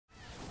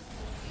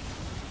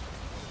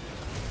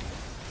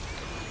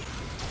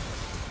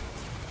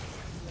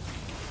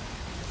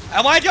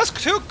Am I just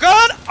too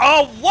good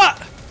or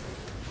what?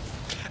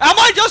 Am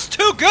I just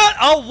too good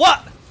or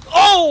what?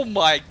 Oh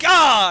my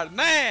god,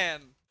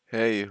 man!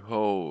 Hey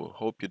ho,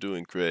 hope you're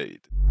doing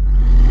great.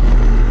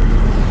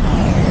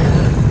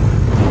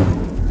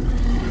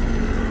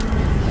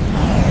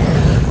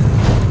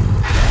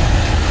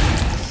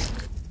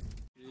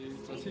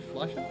 Does he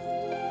flush it?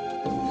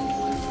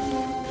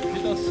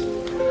 He does.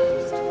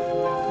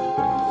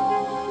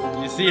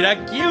 You see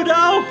that cue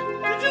though?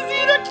 Did you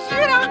see that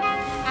cue though?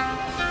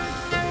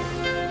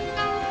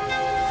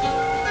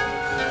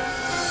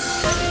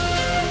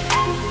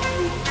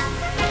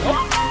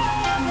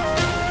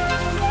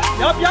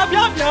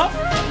 Yup.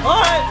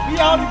 Alright, we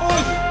out,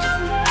 boys.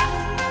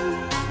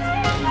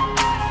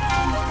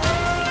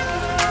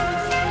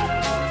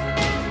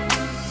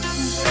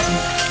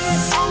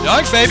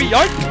 Yoink, baby,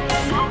 yoink.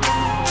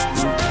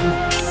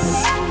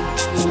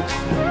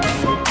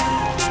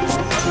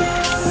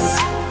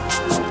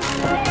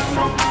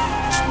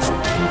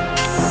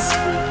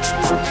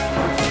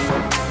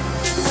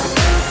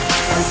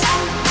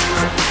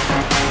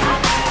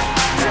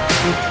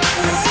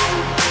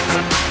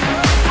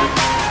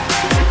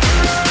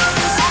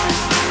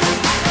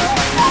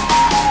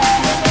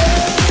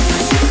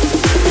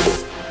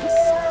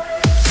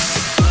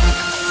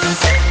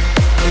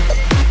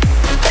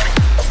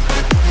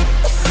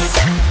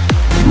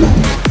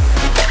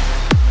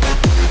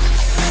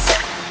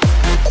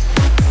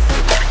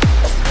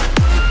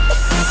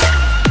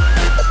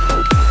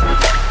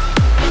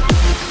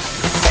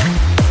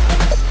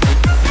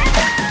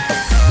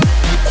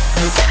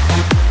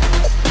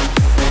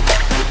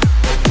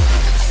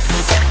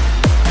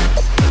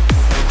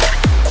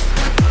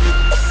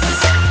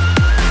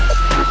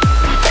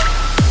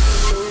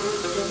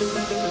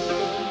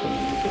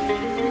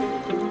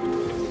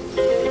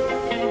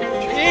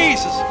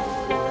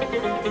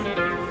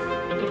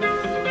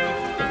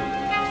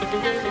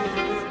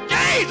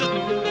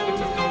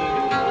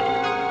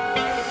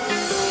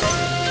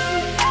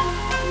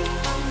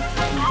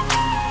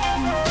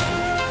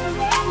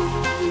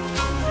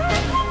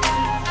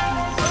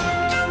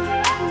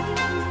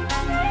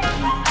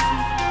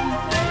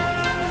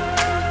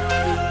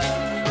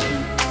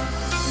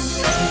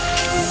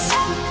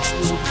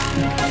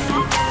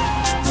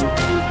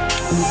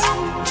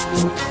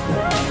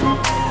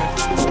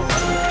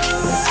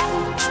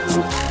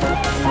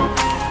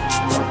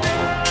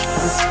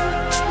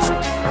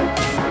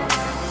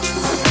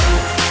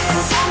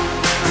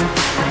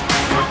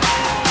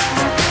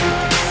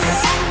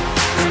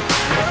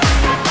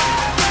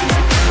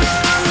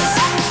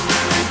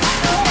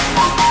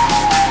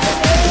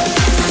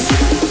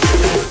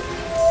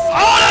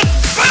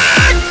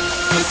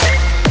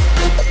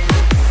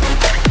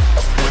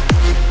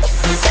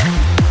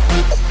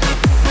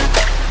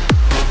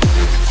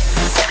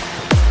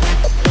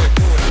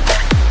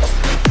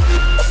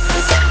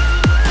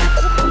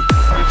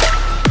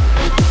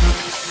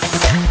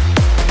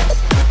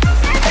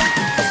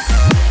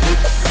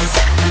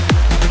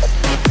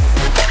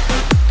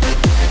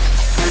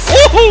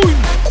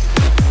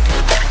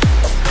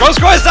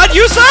 Gross, is that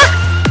you, sir?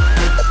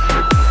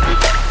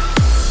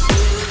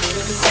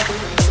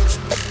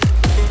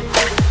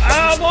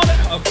 I want it.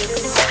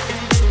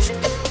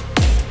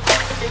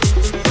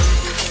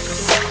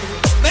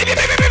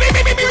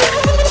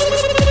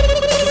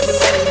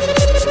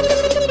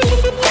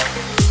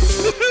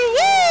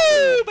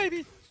 Woo,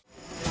 baby.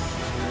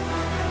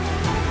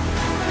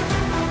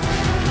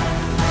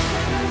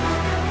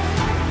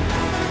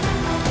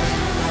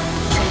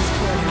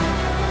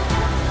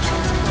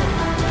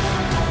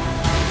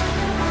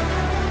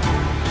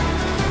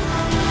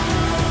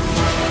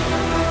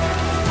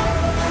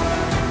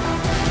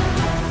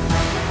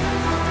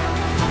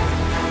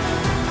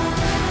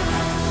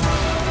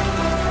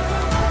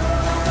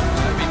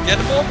 Get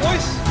them all,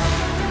 boys.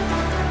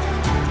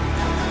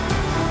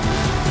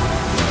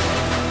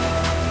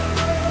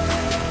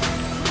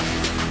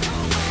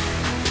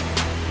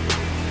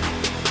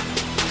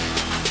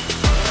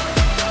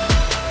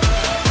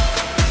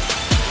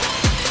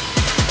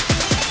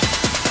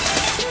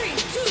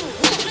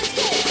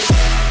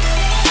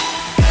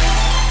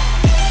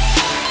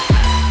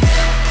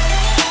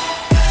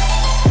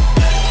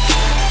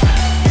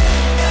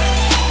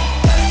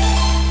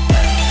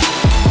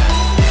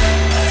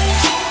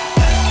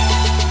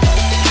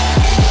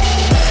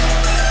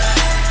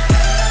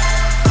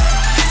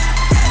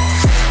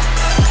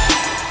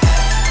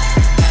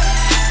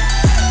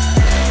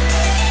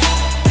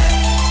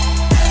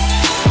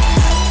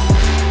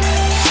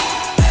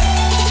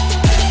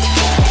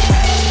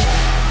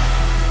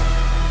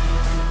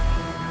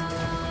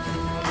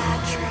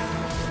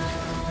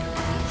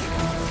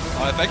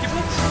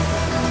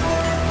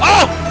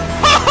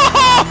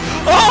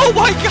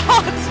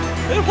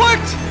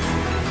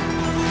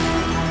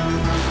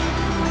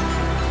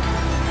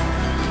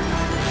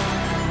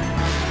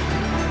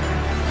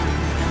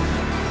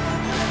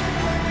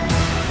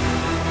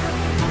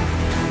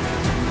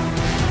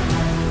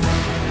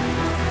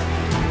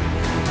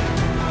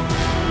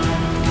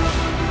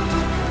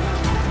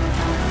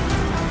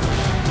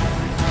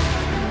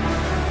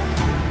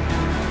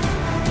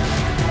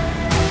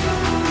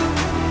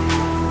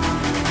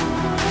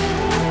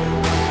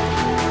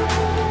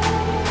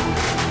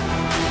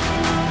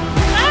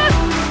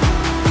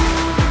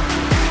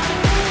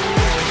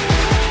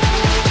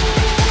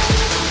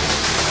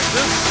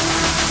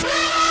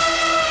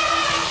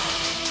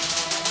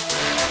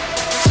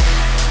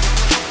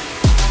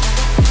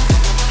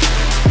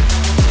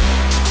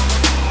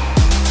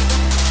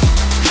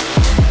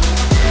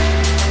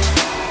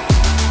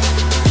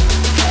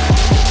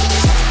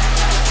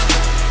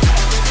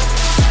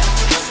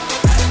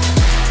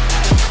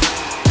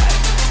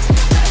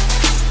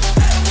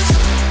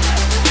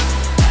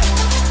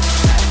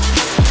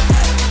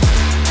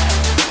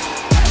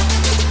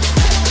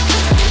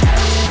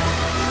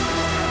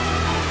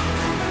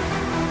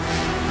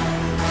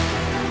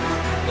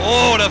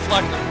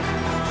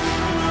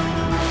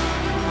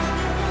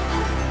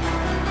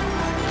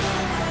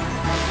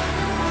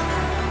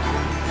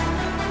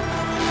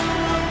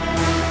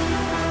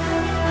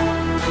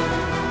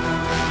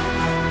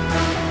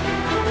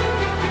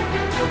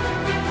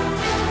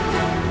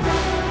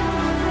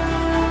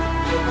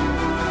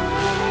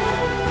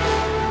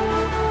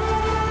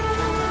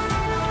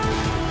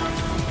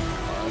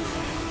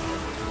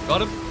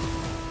 Got him.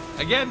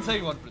 Again,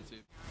 taking one for the team.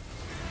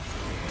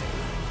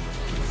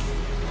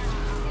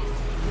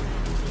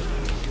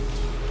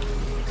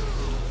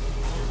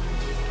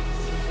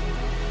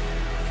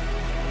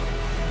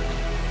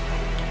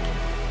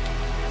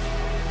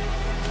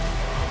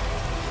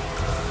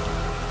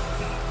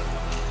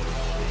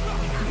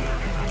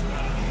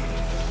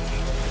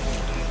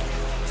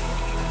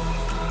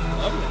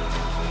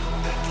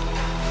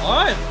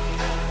 Alright.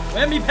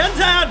 Whammy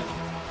Pentan!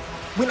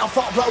 When I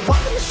fall blow up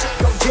and the shit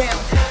go down.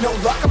 No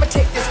luck, I'ma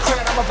take this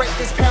crown, I'ma break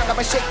this pound,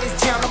 I'ma shake this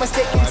town, I'ma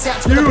stake in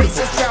sounds for the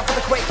bases drown for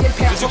the quaking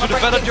pounds. Did you do the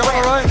better job,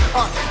 alright?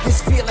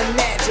 This feeling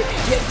magic,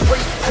 get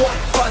 3-4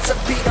 buzz a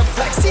beat, I'm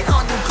flexing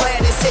on you,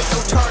 glad it's it, so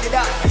turn it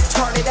up,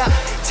 turn it up.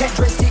 10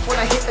 drinks deep when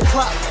I hit the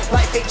club.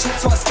 Life ain't cheap,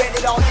 so I spend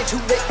it all, you're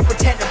too late, you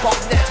pretend to ball,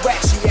 that's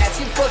whack. She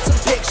asking for some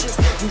pictures,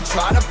 you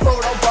try to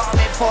photo bomb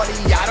it, 40,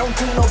 I don't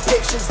do no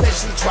pictures, then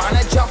she trying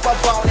to jump up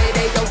on it,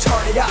 hey, yo,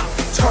 turn it up,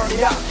 turn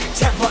it up.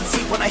 10 months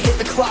deep when I hit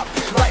the club.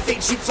 Life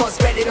ain't cheap, so I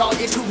spend it all,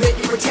 you're too late,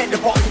 you pretend to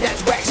ball,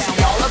 that's whack. She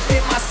all up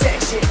in my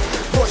section,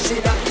 push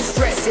it up, you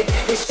stress it,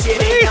 this shit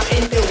ain't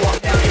nothing new, I'm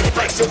down here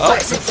flexing,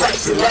 flexing,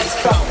 flexing,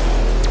 let's go.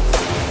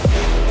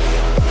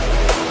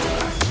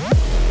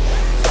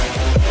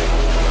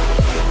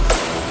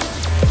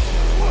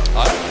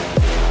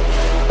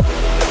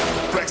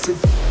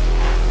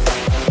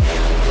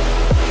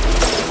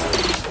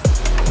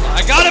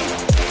 I got him!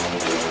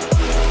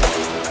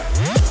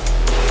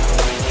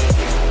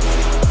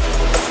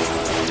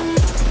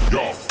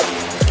 Yo.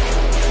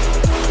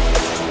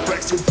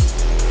 Flexing.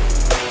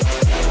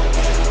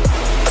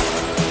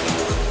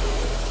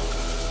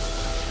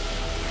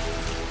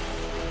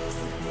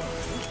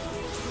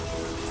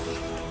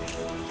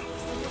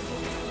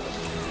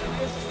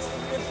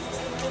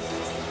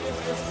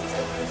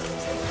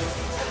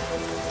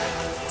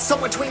 So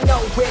between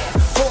nowhere,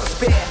 force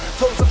bear,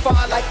 flows of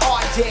fire like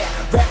art, yeah.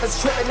 Rappers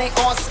tripping, they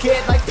all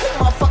scared, like pink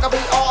motherfucker, we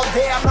all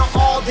there. I'm not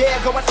all there,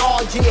 going all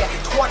year.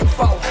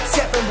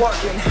 24/7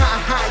 working,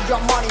 ha,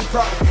 your money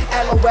broke.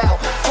 LOL,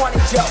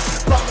 funny joke,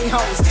 bummy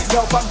hoes,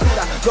 no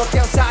computer. Look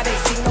outside, ain't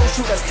see no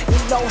shooters.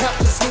 Need no help,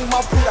 just need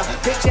more Buddha.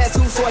 Bitch ass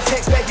who, so I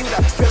text back you to.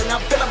 Feeling,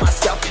 I'm feeling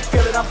myself.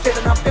 Feeling, I'm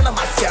feeling, I'm feeling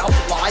myself.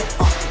 Like,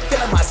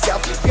 feeling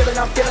myself. Feeling,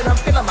 I'm feeling, I'm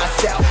feeling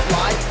myself.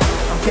 Like,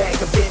 I'm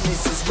back of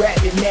business, is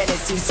rapping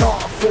menaces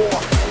on 4.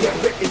 Yeah,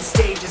 ripping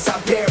stages, I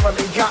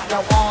barely got no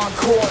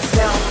encores.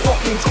 Now I'm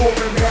fucking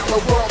touring around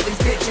the world,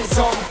 these bitches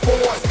on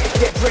 4s.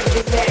 They're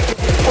drinking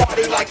negative,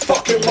 party like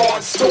fucking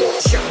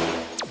monsters.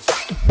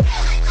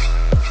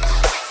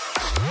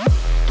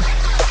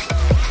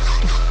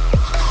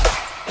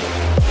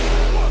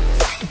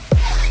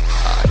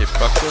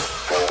 Hitboxer.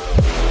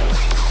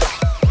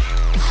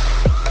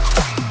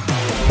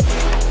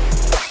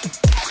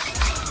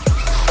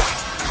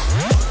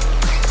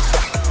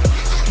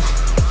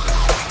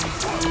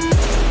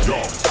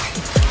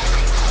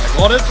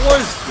 Got it,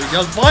 boys. We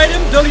can fight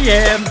him till the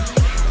end.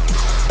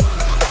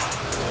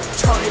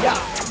 Turn it up,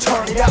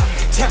 turn it up.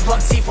 10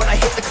 blunts deep when I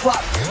hit the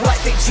club.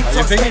 Life ain't cheap,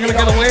 You think you're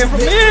gonna get away from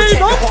me?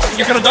 Nope.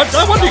 You're gonna duck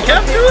that one. You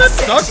can't do it.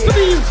 Duck to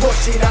me.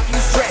 Push it up, you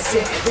stress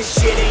it. This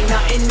shit ain't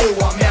nothing new.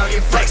 I'm out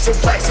here flexing,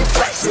 flexing,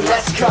 flexing.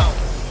 Let's go.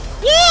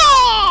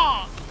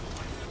 Yeah!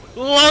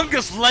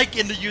 Longest lake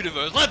in the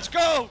universe. Let's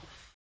go.